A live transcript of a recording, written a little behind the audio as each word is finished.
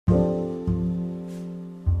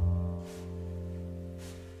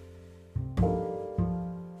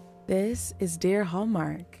This is Dear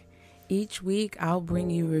Hallmark. Each week, I'll bring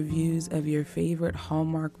you reviews of your favorite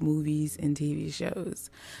Hallmark movies and TV shows.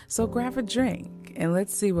 So grab a drink and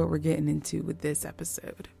let's see what we're getting into with this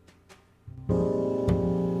episode.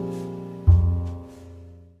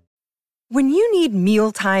 When you need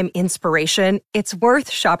mealtime inspiration, it's worth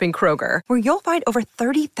shopping Kroger, where you'll find over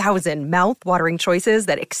 30,000 mouth-watering choices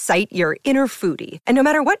that excite your inner foodie. And no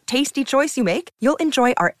matter what tasty choice you make, you'll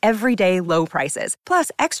enjoy our everyday low prices, plus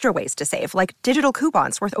extra ways to save, like digital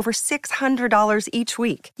coupons worth over $600 each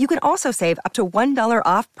week. You can also save up to $1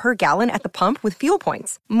 off per gallon at the pump with fuel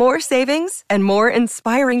points. More savings and more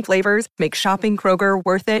inspiring flavors make shopping Kroger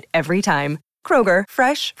worth it every time. Kroger,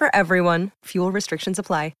 fresh for everyone. Fuel restrictions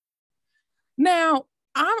apply. Now,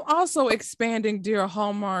 I'm also expanding Dear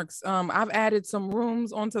Hallmarks. I've added some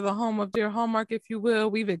rooms onto the home of Dear Hallmark, if you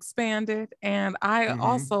will. We've expanded, and I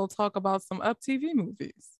also talk about some Up TV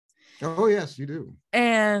movies. Oh, yes, you do.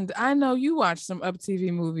 And I know you watch some Up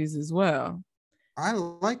TV movies as well. I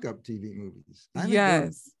like Up TV movies.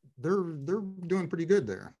 Yes. They're doing pretty good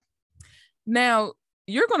there. Now,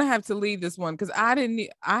 you're going to have to lead this one because I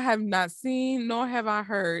have not seen nor have I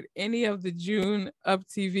heard any of the June Up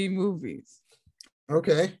TV movies.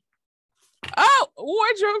 Okay. Oh,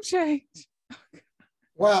 wardrobe change.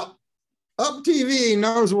 Well, Up TV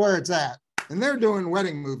knows where it's at, and they're doing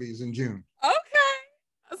wedding movies in June.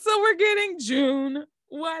 Okay. So we're getting June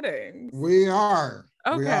weddings. We are.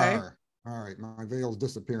 Okay. We are. All right. My veil's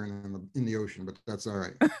disappearing in the ocean, but that's all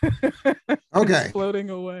right. Okay. Floating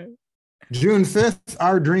away. June 5th,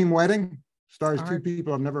 Our Dream Wedding stars two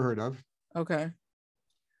people I've never heard of. Okay.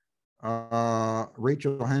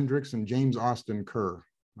 Rachel Hendricks and James Austin Kerr.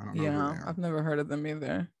 I don't know who they are. I've never heard of them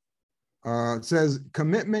either. It says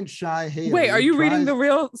commitment shy Haley. Wait, are you reading the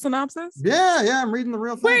real synopsis? Yeah, I'm reading the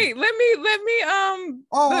real thing. Wait, let me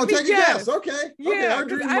take a guess. Okay. Yeah, Our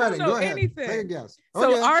Dream I don't Wedding. know Go ahead. anything. Take a guess.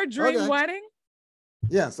 So okay. Our Dream Wedding?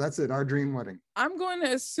 Yes, that's it. Our Dream Wedding. I'm going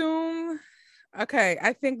to assume, okay,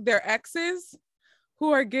 I think they're exes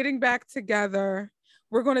who are getting back together.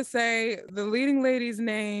 We're going to say the leading lady's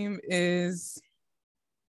name is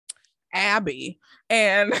Abby,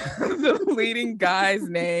 and the leading guy's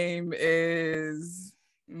name is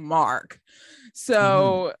Mark.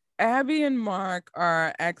 So Abby and Mark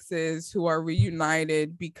are exes who are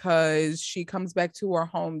reunited because she comes back to her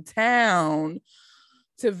hometown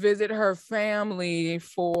to visit her family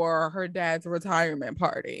for her dad's retirement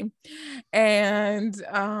party. And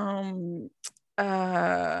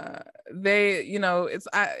they,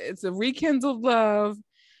 it's a rekindled love.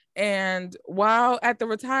 And while at the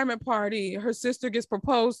retirement party, her sister gets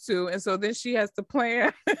proposed to, and so then she has to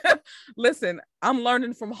plan. Listen, I'm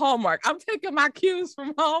learning from Hallmark. I'm taking my cues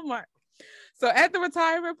from Hallmark. So at the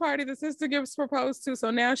retirement party, the sister gets proposed to,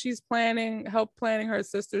 so now she's planning her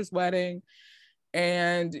sister's wedding,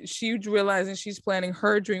 and she realizing she's planning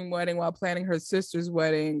her dream wedding while planning her sister's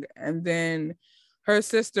wedding, and then her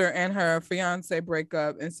sister and her fiance break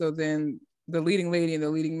up, and so then the leading lady and the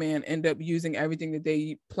leading man end up using everything that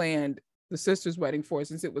they planned the sister's wedding for,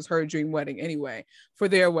 since it was her dream wedding anyway, for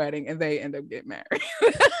their wedding, and they end up getting married.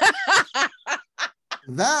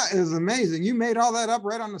 That is amazing. You made all that up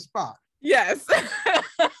right on the spot. Yes.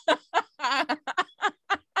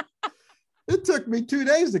 It took me 2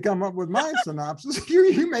 days to come up with my synopsis.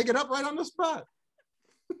 You make it up right on the spot.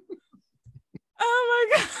 Oh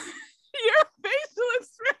my God. Your facial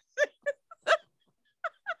expression.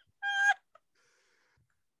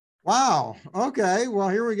 Wow. Okay. Well,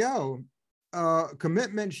 here we go.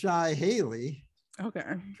 Commitment shy Haley. Okay.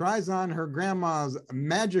 Tries on her grandma's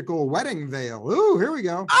magical wedding veil. Ooh, here we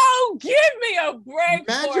go. Oh, give me a break.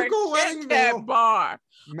 Magical wedding veil. Bar.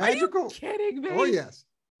 Magical. Are you kidding me? Oh, yes.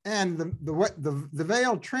 And the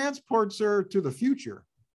veil transports her to the future,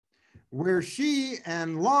 where she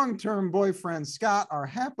and long-term boyfriend Scott are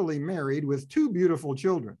happily married with two beautiful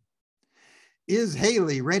children. Is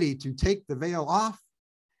Haley ready to take the veil off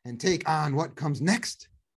and take on what comes next?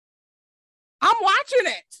 I'm watching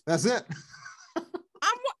it. That's it.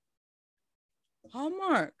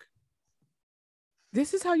 Hallmark.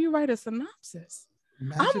 This is how you write a synopsis.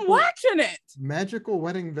 I'm watching it. Magical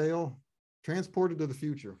wedding veil transported to the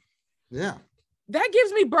future. Yeah. That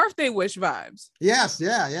gives me birthday wish vibes. Yes.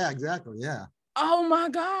 Yeah. Exactly. Yeah. Oh my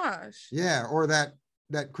gosh. Yeah. Or that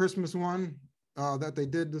Christmas one that they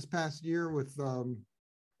did this past year with the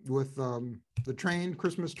train,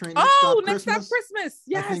 Christmas train. Next Stop Christmas.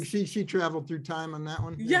 Yes. I think she traveled through time on that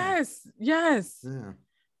one. Yes. Yes. Yeah.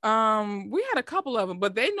 We had a couple of them,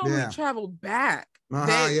 but they normally travel back.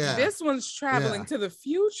 This one's traveling to the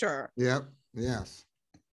future. Yep. Yes.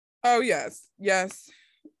 Oh yes. Yes.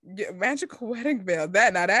 Yeah, magical wedding veil.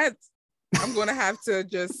 That's I'm gonna have to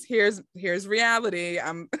just here's reality.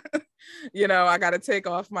 I'm I gotta take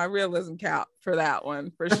off my realism cap for that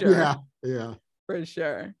one for sure. Yeah. For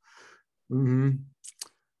sure. Mm-hmm.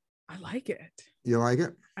 I like it. You like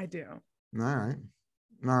it? I do. All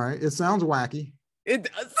right. It sounds wacky. It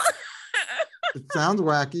does. It sounds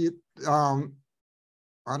wacky.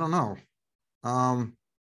 I don't know.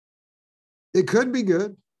 It could be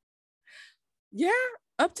good. Yeah,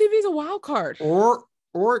 Up TV is a wild card. Or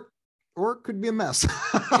it could be a mess.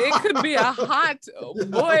 It could be a hot,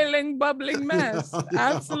 boiling, bubbling mess.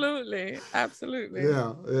 Absolutely.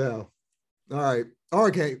 Yeah. All right.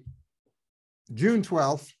 Okay. June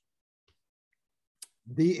 12th.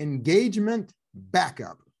 The Engagement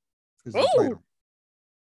Backup is the title.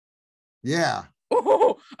 Yeah.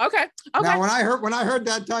 Ooh, okay. Now, when I heard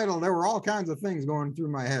that title, there were all kinds of things going through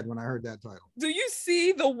my head when I heard that title. Do you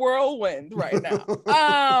see the whirlwind right now?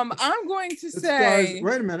 I'm going to say.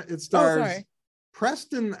 Wait a minute. It stars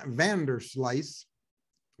Preston Vanderslice.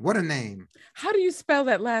 What a name! How do you spell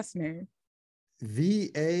that last name?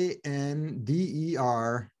 Vander and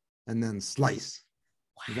then Slice.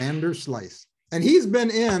 Wow. Vanderslice, and he's been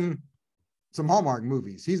in some Hallmark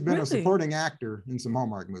movies. He's been a supporting actor in some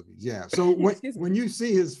Hallmark movies. Yeah. So when you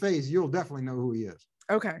see his face, you'll definitely know who he is.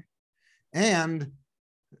 Okay. And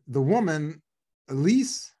the woman,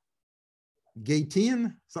 Elise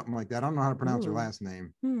Gaetian, something like that. I don't know how to pronounce her last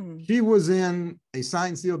name. She was in a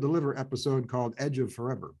Sign, Seal, Deliver episode called Edge of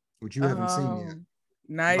Forever, which you haven't seen yet.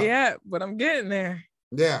 Not yet, but I'm getting there.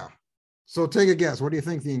 Yeah. So take a guess. What do you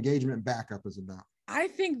think the Engagement Backup is about? I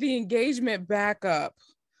think the Engagement Backup.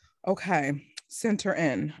 Okay, center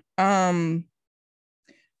in.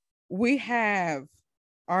 We have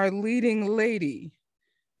our leading lady,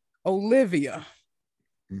 Olivia.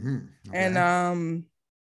 Mm-hmm. Okay. And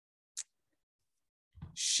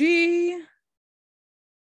she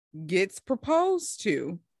gets proposed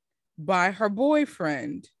to by her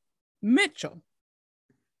boyfriend, Mitchell.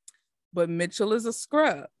 But Mitchell is a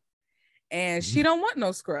scrub. And she don't want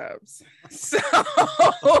no scrubs.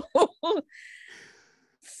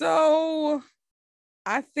 So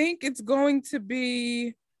I think it's going to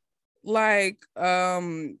be like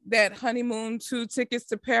that honeymoon 2 tickets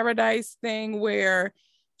to paradise thing where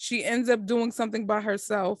she ends up doing something by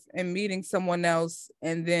herself and meeting someone else,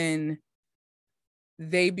 and then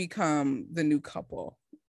they become the new couple.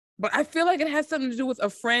 But I feel like it has something to do with a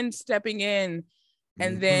friend stepping in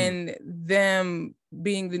and then them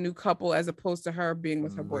being the new couple as opposed to her being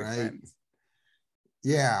with her boyfriend. Right.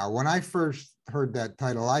 Yeah, when I first heard that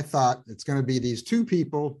title, I thought it's going to be these 2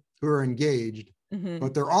 people who are engaged,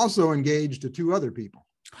 but they're also engaged to 2 other people.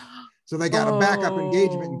 So they got a backup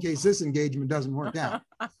engagement in case this engagement doesn't work out.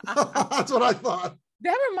 That's what I thought.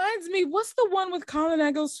 That reminds me, what's the one with Colin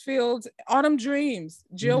Egglesfield, Autumn Dreams,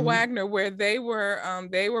 Jill Wagner, where they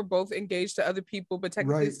were both engaged to other people, but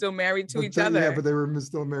technically still married to each other. Yeah, but they were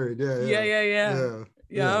still married. Yeah.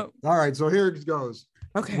 All right, so here it goes.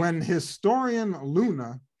 Okay. When historian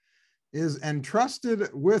Luna is entrusted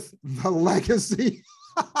with the legacy.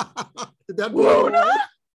 Did that Luna?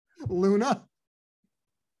 Luna.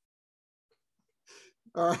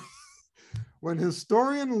 All right. When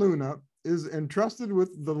historian Luna is entrusted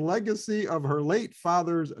with the legacy of her late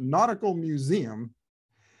father's nautical museum,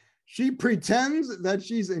 she pretends that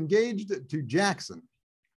she's engaged to Jackson,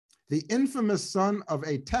 the infamous son of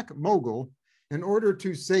a tech mogul, in order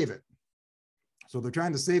to save it. So they're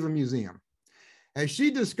trying to save a museum. As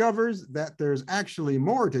she discovers that there's actually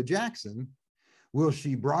more to Jackson, will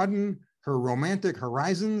she broaden her romantic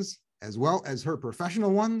horizons as well as her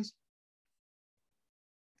professional ones?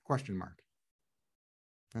 Question mark.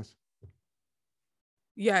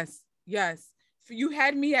 Yes. Yes. You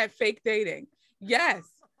had me at fake dating. Yes.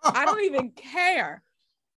 I don't even care.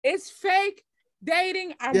 It's fake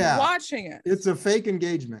dating. I'm watching it. It's a fake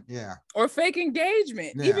engagement. Yeah. Or fake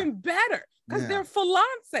engagement. Yeah. Even better. Because they're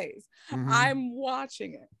fiancés. I'm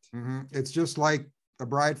watching it. It's just like A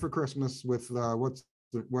Bride for Christmas with what's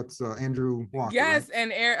Andrew Walker. Yes, right?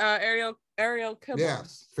 And Ariel Kibble.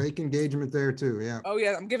 Yes, fake engagement there too. Yeah. Oh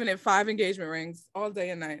yeah, I'm giving it 5 engagement rings all day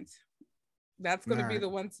and night. That's going to be the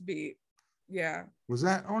one to beat. Yeah. Was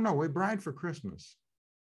that? Oh no, wait, Bride for Christmas.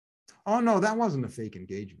 Oh no, that wasn't a fake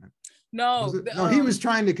engagement. No. No, he was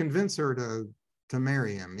trying to convince her to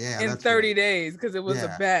marry him. Yeah. In 30 days, because it was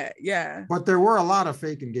a bet. Yeah. But there were a lot of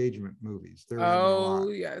fake engagement movies.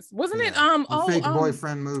 Yes. Wasn't it fake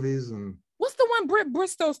boyfriend movies and what's the one Britt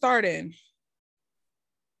Bristow starred in?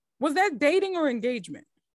 Was that dating or engagement?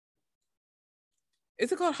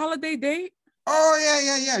 Is it called Holiday Date?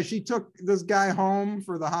 Oh, yeah. She took this guy home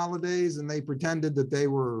for the holidays and they pretended that they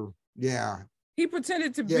were, He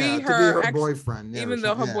pretended to be to be her her boyfriend. Yeah, even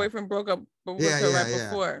though her boyfriend broke up with her right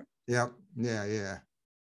before. Yep.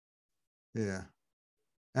 Yeah.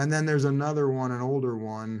 And then there's another one, an older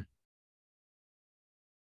one.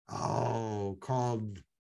 Oh, called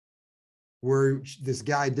where this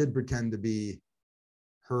guy did pretend to be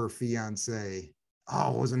her fiance.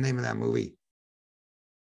 Oh, what was the name of that movie?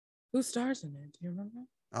 Who stars in it? Do you remember?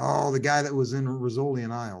 Oh, the guy that was in Rizzoli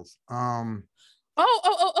and Isles.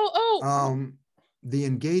 The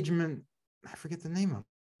Engagement. I forget the name of it.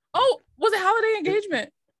 Oh, was it Holiday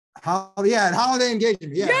Engagement? Holiday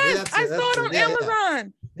Engagement. Yeah, yes, I saw it on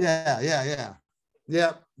Amazon.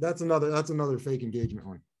 Yeah, that's another fake engagement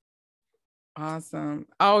one. Awesome.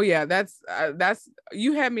 Oh yeah, that's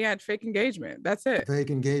you had me at fake engagement. That's it. Fake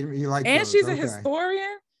engagement. You like? And she's a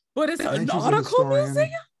historian, but it's a nautical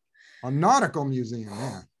museum. A nautical museum.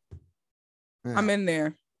 Yeah. I'm in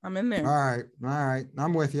there. All right.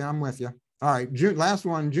 I'm with you. All right. Last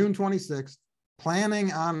one, June 26th.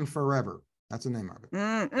 Planning on Forever. That's the name of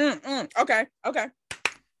it. Okay.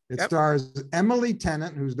 It stars Emily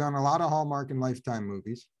Tennant, who's done a lot of Hallmark and Lifetime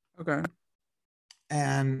movies. Okay.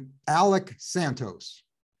 And Alec Santos.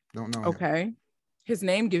 Don't know. Okay. Him. His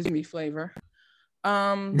name gives me flavor.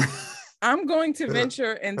 I'm going to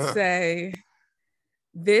venture and say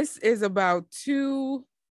this is about two.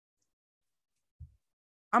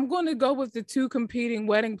 I'm going to go with the two competing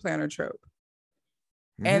wedding planner trope.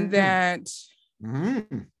 And that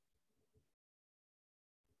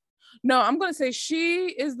no, I'm going to say she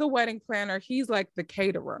is the wedding planner. He's like the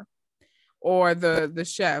caterer or the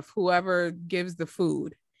chef, whoever gives the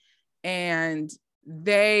food. And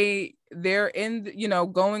they're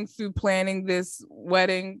in, going through planning this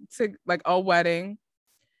wedding to like a wedding.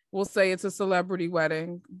 We'll say it's a celebrity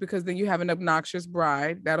wedding because then you have an obnoxious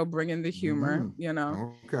bride that'll bring in the humor,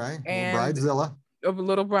 Okay. And Bridezilla. A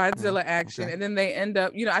little Bridezilla action. Okay. And then they end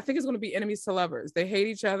up, I think it's going to be enemies to lovers. They hate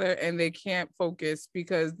each other and they can't focus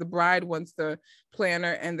because the bride wants the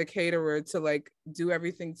planner and the caterer to like do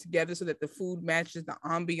everything together so that the food matches the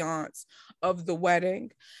ambiance of the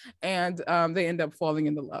wedding. And they end up falling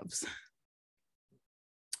into loves.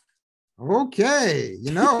 Okay.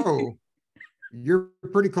 You're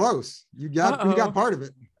pretty close. You got part of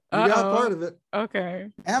it. Got part of it. Okay.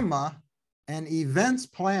 Emma, an events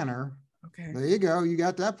planner. Okay. There you go. You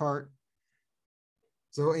got that part.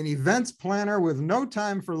 So an events planner with no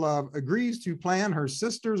time for love agrees to plan her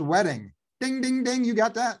sister's wedding. Ding, ding, ding. You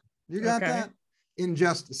got that. That in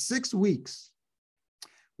just 6 weeks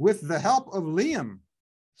with the help of Liam.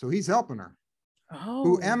 So he's helping her. Oh.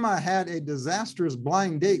 Who Emma had a disastrous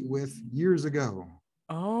blind date with years ago.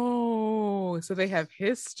 Oh, so they have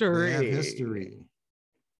history.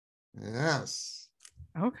 Yes.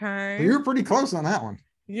 Okay. So you're pretty close on that one.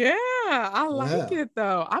 Yeah, I like it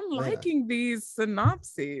though. I'm liking these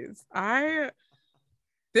synopses.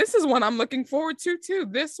 This is one I'm looking forward to too.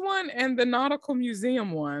 This one and the Nautical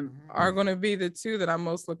Museum one are going to be the two that I'm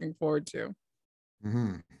most looking forward to.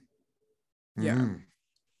 Yeah.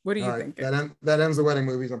 What do you think? That ends the wedding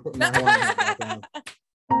movies. I'm putting my horn on.